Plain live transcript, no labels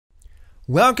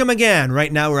Welcome again.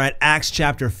 Right now we're at Acts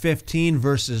chapter 15,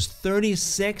 verses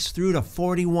 36 through to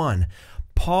 41.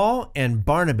 Paul and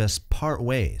Barnabas part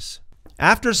ways.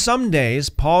 After some days,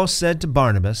 Paul said to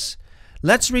Barnabas,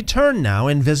 "Let's return now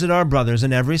and visit our brothers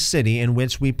in every city in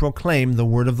which we proclaim the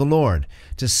word of the Lord,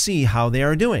 to see how they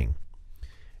are doing."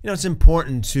 It's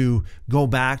important to go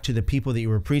back to the people that you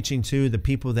were preaching to, the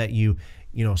people that you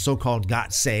so-called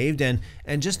got saved, and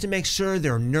just to make sure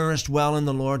they're nourished well in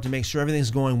the Lord, to make sure everything's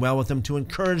going well with them, to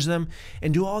encourage them,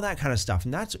 and do all that kind of stuff.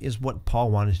 And that is what Paul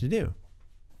wanted to do.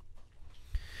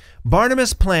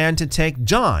 Barnabas planned to take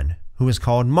John, who is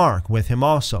called Mark, with him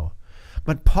also.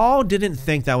 But Paul didn't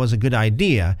think that was a good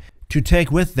idea to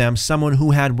take with them someone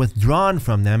who had withdrawn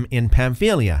from them in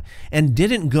Pamphylia and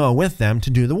didn't go with them to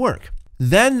do the work.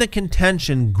 Then the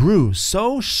contention grew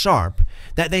so sharp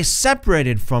that they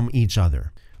separated from each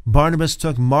other. Barnabas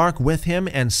took Mark with him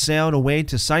and sailed away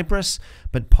to Cyprus,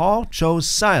 but Paul chose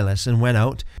Silas and went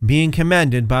out, being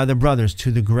commended by the brothers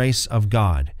to the grace of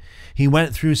God. He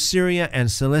went through Syria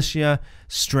and Cilicia,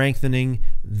 strengthening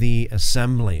the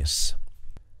assemblies.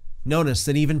 Notice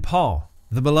that even Paul,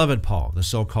 the beloved Paul, the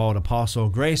so-called apostle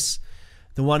of grace,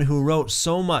 the one who wrote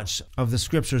so much of the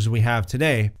scriptures we have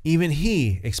today, even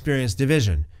he experienced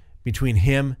division between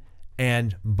him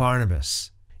and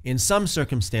Barnabas. In some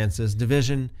circumstances,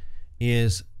 division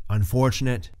is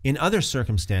unfortunate. In other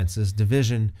circumstances,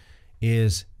 division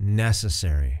is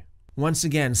necessary. Once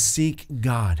again, seek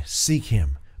God, seek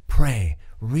Him, pray,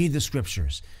 read the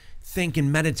scriptures, think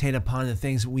and meditate upon the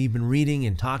things that we've been reading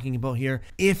and talking about here.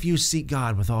 If you seek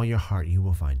God with all your heart, you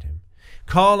will find Him.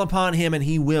 Call upon Him and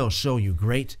He will show you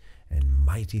great and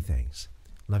mighty things.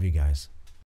 Love you guys.